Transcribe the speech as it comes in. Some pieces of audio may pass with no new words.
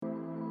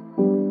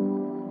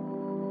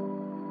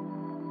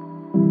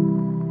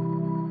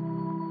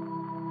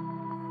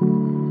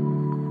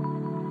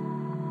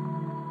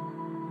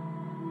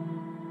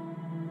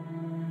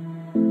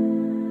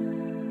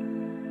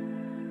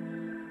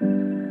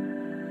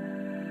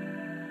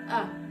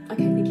Ah,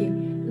 okay, thank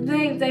you.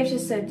 They've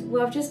just said,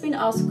 well, I've just been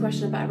asked a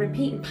question about a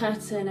repeating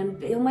pattern,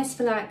 and it almost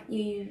feel like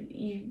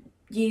you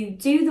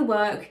do the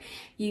work,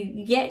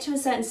 you get to a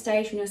certain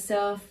stage in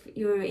yourself,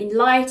 you're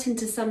enlightened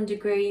to some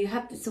degree, you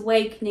have this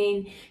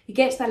awakening, you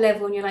get to that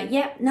level and you're like,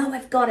 yeah, no,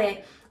 I've got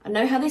it. I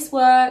know how this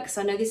works.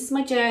 I know this is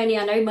my journey.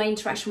 I know my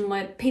interaction with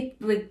my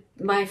people, with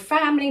my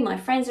family, my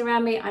friends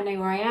around me. I know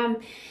where I am.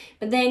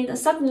 But then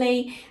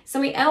suddenly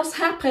something else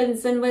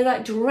happens and we're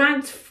like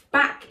dragged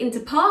back into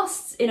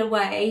past in a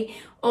way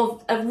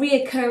of a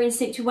reoccurring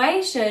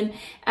situation.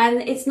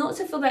 And it's not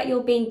to feel that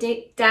you're being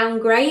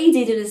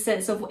downgraded in a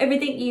sense of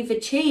everything you've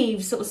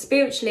achieved sort of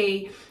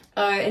spiritually,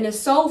 in a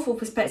soulful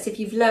perspective.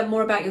 You've learned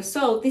more about your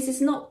soul. This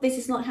is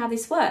not how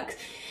this works.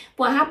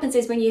 What happens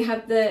is when you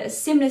have the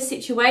similar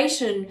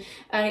situation,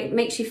 it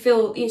makes you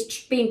feel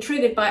it's being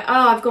triggered by,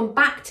 I've gone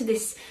back to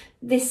this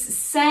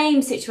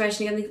same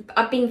situation again.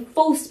 I've been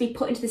forced to be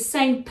put into the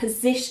same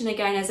position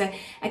again as a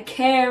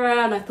carer,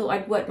 and I thought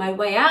I'd worked my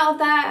way out of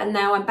that, and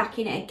now I'm back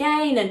in it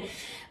again. And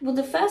well,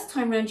 the first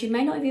time round, you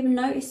may not have even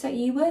noticed that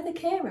you were the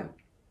carer.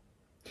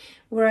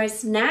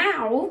 Whereas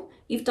now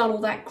you've done all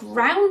that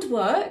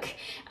groundwork,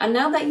 and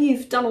now that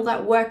you've done all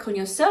that work on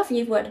yourself and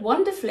you've worked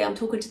wonderfully, I'm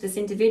talking to this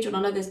individual,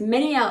 I know there's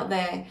many out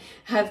there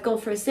have gone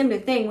through a similar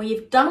thing where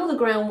you've done all the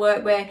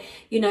groundwork, where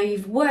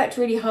you've worked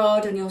really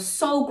hard on your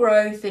soul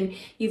growth and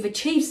you've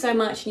achieved so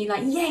much, and you're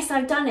like, yes,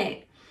 I've done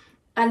it.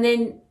 And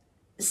then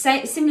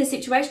similar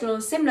situation or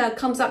similar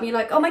comes up and you're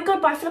like, oh my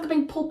God, but I feel like I've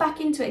been pulled back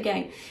into it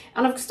again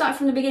and I've started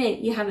from the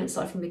beginning. You haven't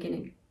started from the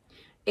beginning.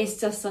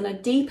 It's just on a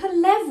deeper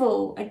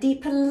level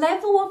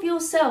of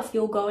yourself.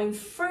 You're going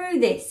through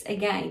this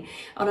again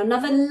on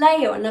another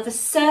layer, another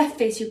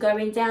surface. You're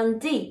going down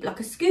deep like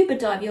a scuba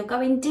dive. You're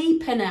going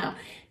deeper now,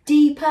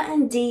 deeper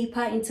and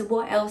deeper into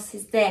what else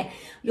is there.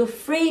 You're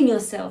freeing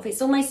yourself.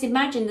 It's almost,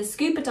 imagine the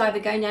scuba diver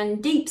going down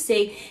deep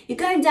sea. You're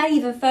going down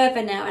even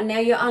further now, and now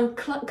you're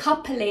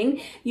uncoupling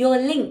your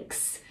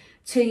links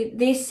to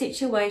this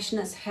situation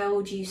that's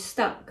held you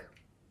stuck.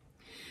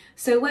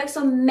 So it works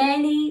on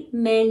many,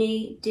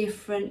 many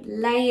different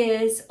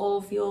layers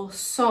of your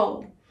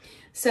soul.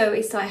 So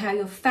it's like how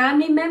your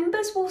family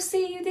members will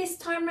see you this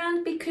time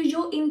around, because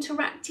you're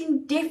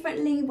interacting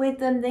differently with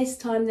them this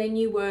time than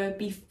you were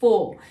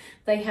before.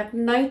 They have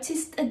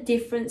noticed a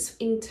difference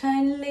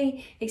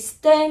internally,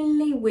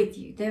 externally with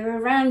you. They're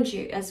around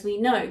you, as we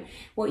know.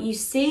 What you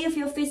see of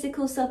your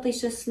physical self is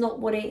just not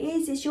what it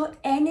is. It's your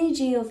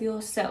energy of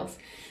yourself.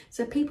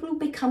 So people will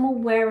become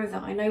aware of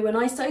that. I know when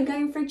I started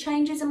going through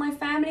changes in my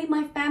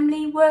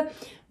family were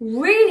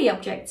really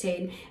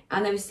objecting,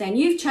 and they were saying,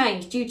 you've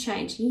changed, you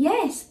changed.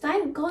 Yes,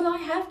 thank God I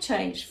have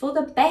changed for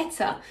the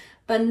better,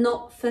 but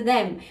not for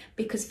them,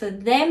 because for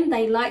them,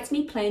 they liked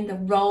me playing the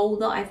role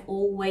that I've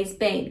always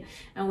been.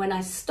 And when I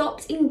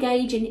stopped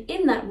engaging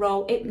in that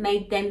role, it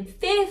made them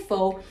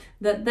fearful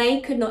that they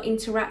could not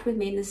interact with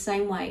me in the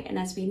same way. And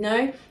as we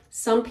know,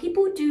 some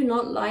people do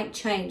not like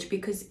change,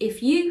 because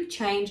if you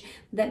change,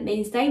 that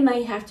means they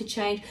may have to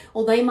change,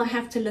 or they might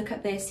have to look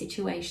at their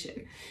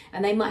situation,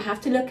 and they might have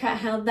to look at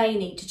how they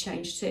need to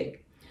change too.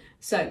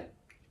 So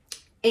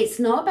it's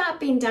not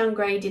about being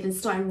downgraded and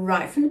starting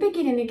right from the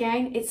beginning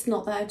again. It's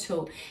not that at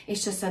all.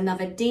 It's just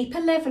another deeper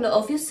level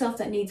of yourself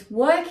that needs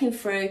working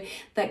through,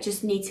 that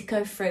just need to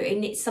go through.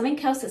 And it's something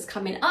else that's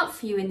coming up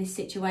for you in this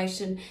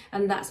situation,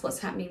 and that's what's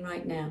happening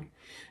right now.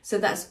 So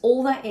that's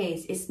all that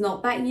is. It's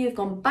not that you've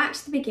gone back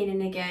to the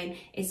beginning again.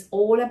 It's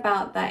all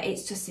about that.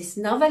 It's just this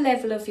another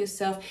level of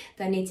yourself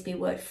that needs to be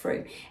worked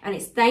through. And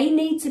they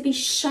need to be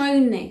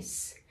shown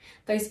this.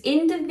 Those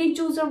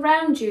individuals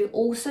around you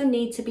also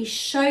need to be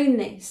shown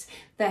this.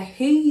 They're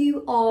who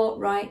you are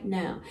right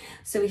now.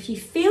 So if you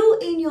feel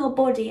in your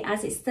body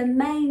as it's the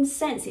main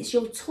sense, it's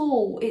your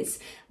tool, it's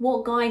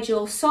what guides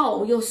your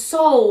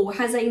soul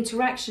has an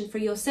interaction for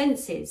your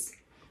senses.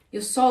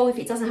 Your soul, if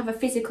it doesn't have a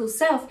physical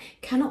self,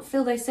 cannot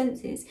feel those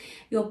senses.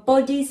 Your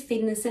body's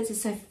feeling the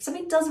senses. So if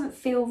something doesn't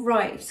feel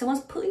right, if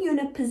someone's putting you in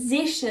a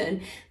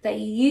position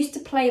that you used to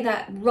play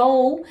that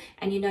role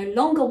and you no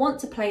longer want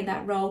to play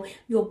that role,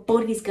 your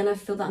body's going to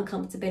feel that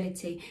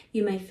uncomfortability.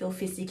 You may feel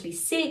physically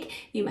sick.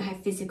 You may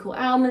have physical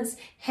ailments,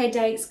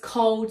 headaches,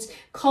 colds.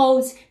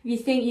 If you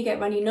think you get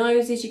runny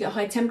noses, you get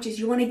high temperatures,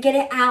 you want to get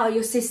it out of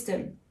your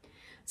system.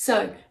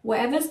 So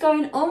whatever's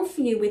going on for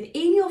you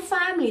within your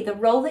family, the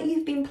role that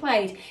you've been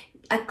played,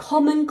 a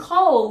common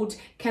cold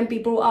can be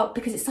brought up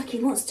because it's like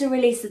it wants to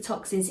release the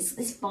toxins. It's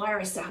this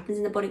virus that happens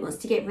in the body, wants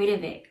to get rid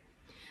of it.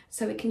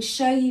 So it can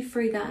show you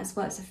through that as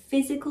well. It's a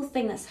physical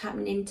thing that's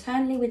happening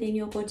internally within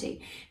your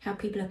body. How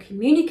people are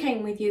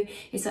communicating with you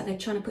is like they're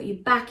trying to put you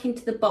back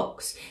into the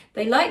box.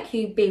 They like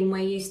you being where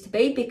you used to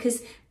be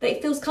because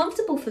it feels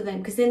comfortable for them,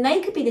 because then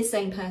they could be the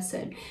same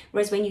person.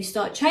 Whereas when you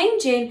start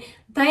changing,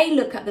 they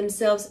look at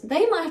themselves,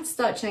 they might have to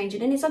start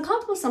changing, and it's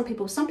uncomfortable for some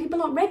people. Some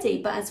people aren't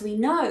ready, but as we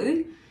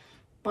know,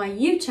 by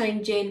you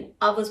changing,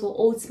 others will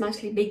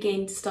automatically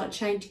begin to start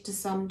changing to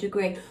some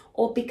degree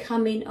or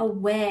becoming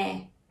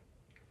aware.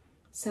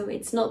 So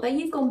it's not that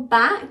you've gone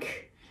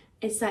back,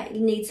 It's like you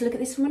need to look at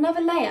this from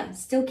another layer.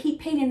 Still keep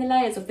peeling the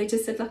layers off. They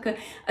just said like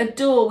a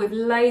door with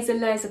layers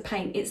and layers of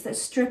paint. It's that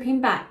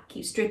stripping back,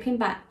 keep stripping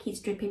back, keep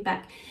stripping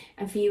back.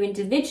 And for you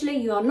individually,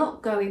 you are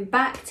not going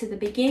back to the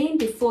beginning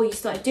before you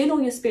start doing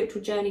all your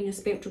spiritual journey and your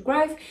spiritual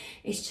growth.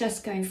 It's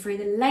just going through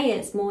the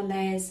layers, more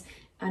layers,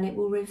 and it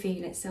will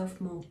reveal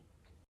itself more.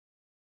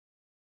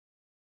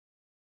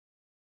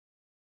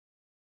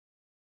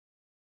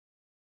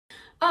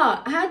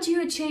 How do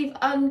you achieve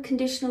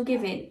unconditional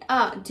giving?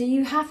 Do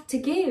you have to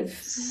give?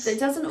 It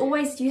doesn't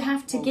always do you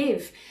have to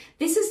give.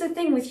 This is the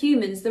thing with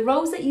humans. The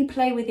roles that you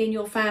play within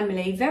your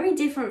family, very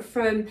different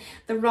from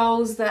the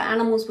roles that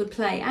animals would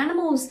play.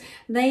 Animals,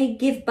 they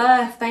give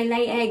birth, they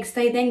lay eggs,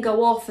 they then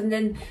go off and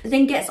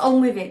then gets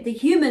on with it. The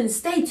humans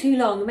stay too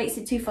long, it makes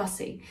it too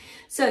fussy.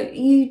 So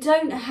you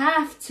don't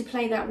have to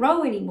play that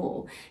role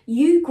anymore.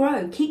 You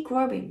grow, keep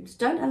growing.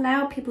 Don't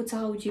allow people to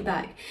hold you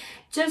back.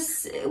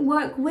 Just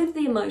work with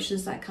the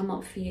emotions that come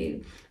up for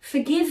you.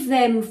 Forgive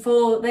them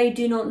for they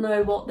do not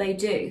know what they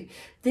do.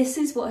 This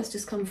is what has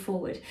just come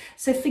forward.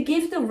 So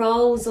forgive the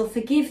roles or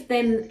forgive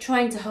them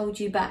trying to hold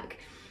you back.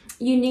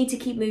 You need to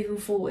keep moving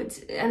forward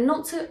and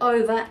not to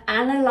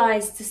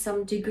over-analyze to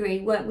some degree.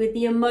 Work with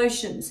the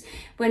emotions.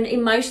 When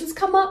emotions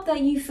come up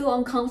that you feel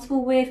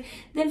uncomfortable with,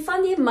 then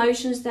find the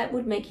emotions that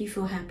would make you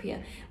feel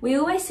happier. We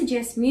always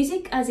suggest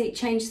music as it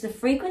changes the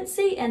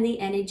frequency and the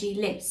energy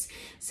lifts.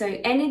 So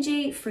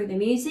energy through the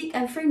music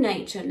and through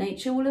nature.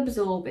 Nature will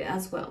absorb it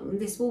as well. And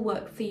this will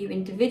work for you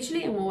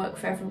individually and will work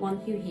for everyone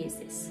who hears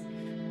this.